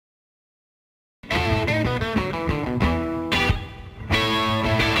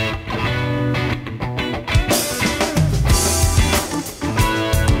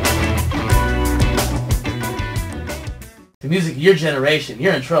music of your generation,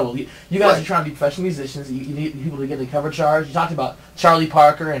 you're in trouble. You guys are trying to be professional musicians. You need people to get the cover charge. You talked about Charlie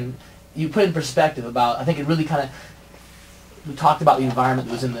Parker, and you put in perspective about, I think it really kind of, we talked about the environment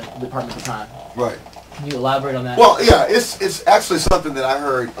that was in the department at the time. Right. Can you elaborate on that? Well, yeah, it's actually something that I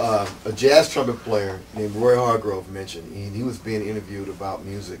heard a jazz trumpet player named Roy Hargrove mention. He was being interviewed about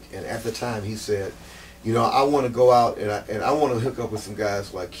music, and at the time he said, you know, I want to go out and I want to hook up with some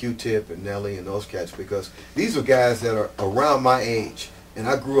guys like Q-Tip and Nelly and those cats, because these are guys that are around my age, and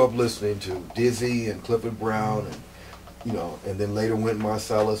I grew up listening to Dizzy and Clifford Brown, and you know, and then later Wynton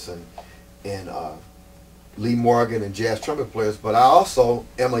Marsalis and Lee Morgan and jazz trumpet players. But I also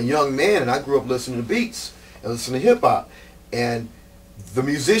am a young man, and I grew up listening to beats and listening to hip hop, and the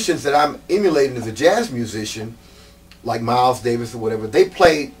musicians that I'm emulating as a jazz musician, like Miles Davis or whatever, they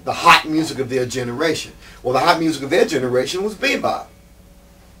played the hot music of their generation. Well, the hot music of their generation was bebop.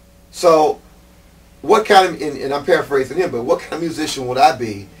 So what kind of, and I'm paraphrasing him, but what kind of musician would I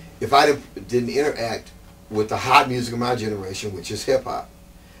be if I didn't interact with the hot music of my generation, which is hip-hop?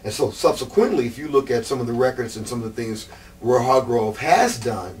 And so subsequently, if you look at some of the records and some of the things Roy Hargrove has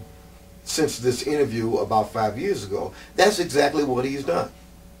done since this interview about 5 years ago, that's exactly what he's done.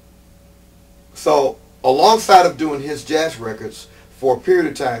 So alongside of doing his jazz records, for a period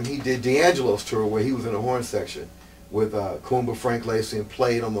of time, he did D'Angelo's tour, where he was in a horn section with Coomba, Frank Lacey, and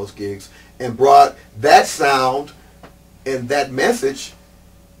played on those gigs, and brought that sound and that message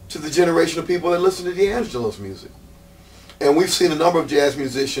to the generation of people that listen to D'Angelo's music. And we've seen a number of jazz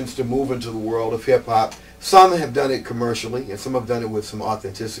musicians to move into the world of hip-hop. Some have done it commercially, and some have done it with some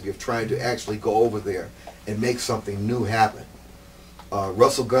authenticity of trying to actually go over there and make something new happen.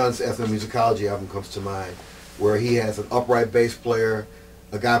 Russell Gunn's ethnomusicology album comes to mind, where he has an upright bass player,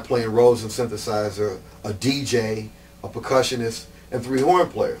 a guy playing Rhodes and synthesizer, a DJ, a percussionist, and 3 horn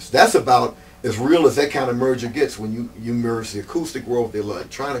players. That's about as real as that kind of merger gets, when you merge the acoustic world with the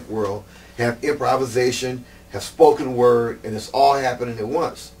electronic world, have improvisation, have spoken word, and it's all happening at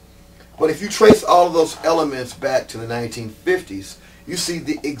once. But if you trace all of those elements back to the 1950s, you see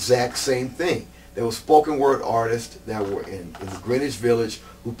the exact same thing. There were spoken word artists that were in the Greenwich Village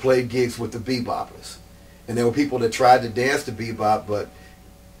who played gigs with the beboppers. And there were people that tried to dance to bebop, but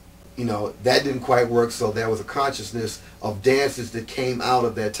you know, that didn't quite work, so there was a consciousness of dances that came out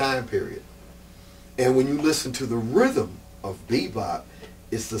of that time period. And when you listen to the rhythm of bebop,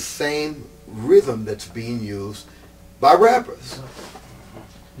 it's the same rhythm that's being used by rappers.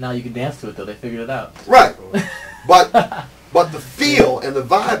 Now you can dance to it, though. They figured it out. Right. But the feel and the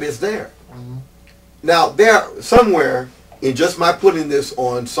vibe is there. Now, there, somewhere, in just my putting this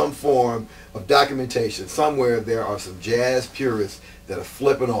on some form of documentation, somewhere there are some jazz purists that are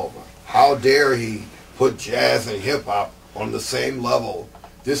flipping over. How dare he put jazz and hip-hop on the same level?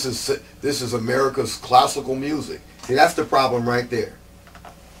 This is America's classical music. See, that's the problem right there.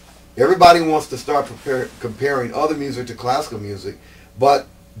 Everybody wants to start comparing other music to classical music, but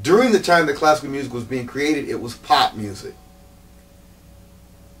during the time that classical music was being created, it was pop music.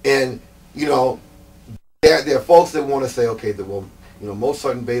 And, you know, there are folks that want to say, okay, well, you know,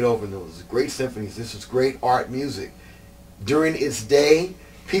 Mozart and Beethoven, those great symphonies, this is great art music. During its day,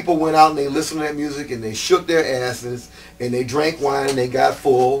 people went out and they listened to that music and they shook their asses and they drank wine and they got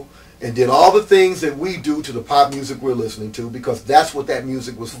full and did all the things that we do to the pop music we're listening to, because that's what that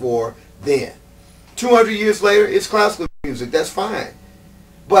music was for then. 200 years later, it's classical music. That's fine.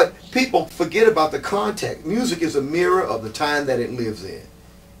 But people forget about the context. Music is a mirror of the time that it lives in.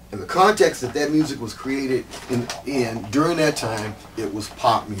 And the context that that music was created in during that time, it was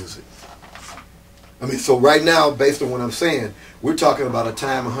pop music. I mean, so right now, based on what I'm saying, we're talking about a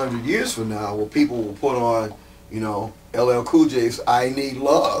time 100 years from now where people will put on, you know, LL Cool J's I Need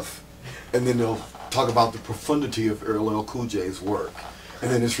Love, and then they'll talk about the profundity of LL Cool J's work.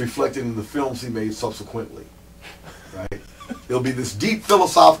 And then it's reflected in the films he made subsequently, right? It'll be this deep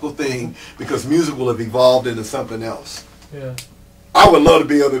philosophical thing because music will have evolved into something else. Yeah. I would love to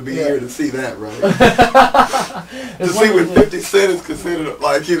be able to be here to see that, right? To see what 50 Cent is considered,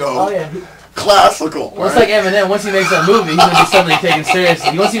 like, you know, classical. Well, it's like Eminem. Once he makes that movie, he's gonna be suddenly taken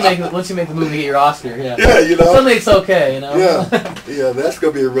seriously. Once you make the movie, get your Oscar. Yeah. Yeah, you know. Suddenly it's okay, you know. Yeah, yeah. That's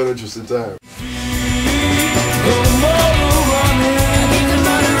gonna be a real interesting time.